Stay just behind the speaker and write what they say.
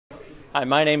Hi,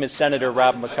 my name is Senator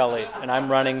Rob McColley, and I'm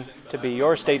running to be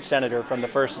your state senator from the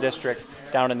 1st District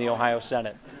down in the Ohio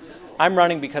Senate. I'm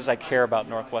running because I care about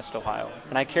Northwest Ohio,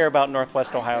 and I care about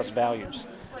Northwest Ohio's values.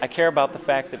 I care about the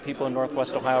fact that people in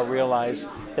Northwest Ohio realize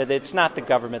that it's not the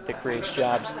government that creates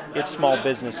jobs, it's small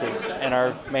businesses and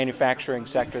our manufacturing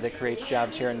sector that creates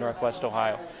jobs here in Northwest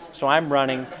Ohio. So I'm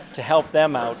running to help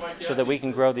them out so that we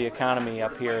can grow the economy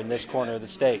up here in this corner of the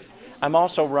state. I'm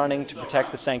also running to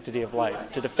protect the sanctity of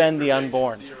life, to defend the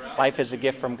unborn. Life is a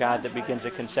gift from God that begins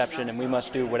at conception, and we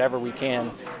must do whatever we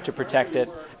can to protect it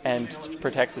and to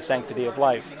protect the sanctity of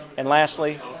life. And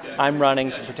lastly, I'm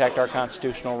running to protect our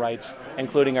constitutional rights,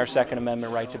 including our Second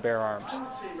Amendment right to bear arms.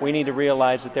 We need to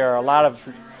realize that there are a lot of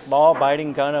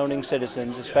law-abiding, gun-owning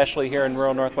citizens, especially here in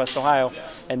rural Northwest Ohio,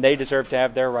 and they deserve to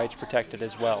have their rights protected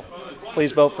as well.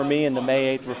 Please vote for me in the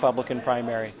May 8th Republican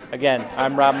primary. Again,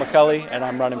 I'm Rob McColley, and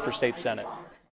I'm running for State Senate.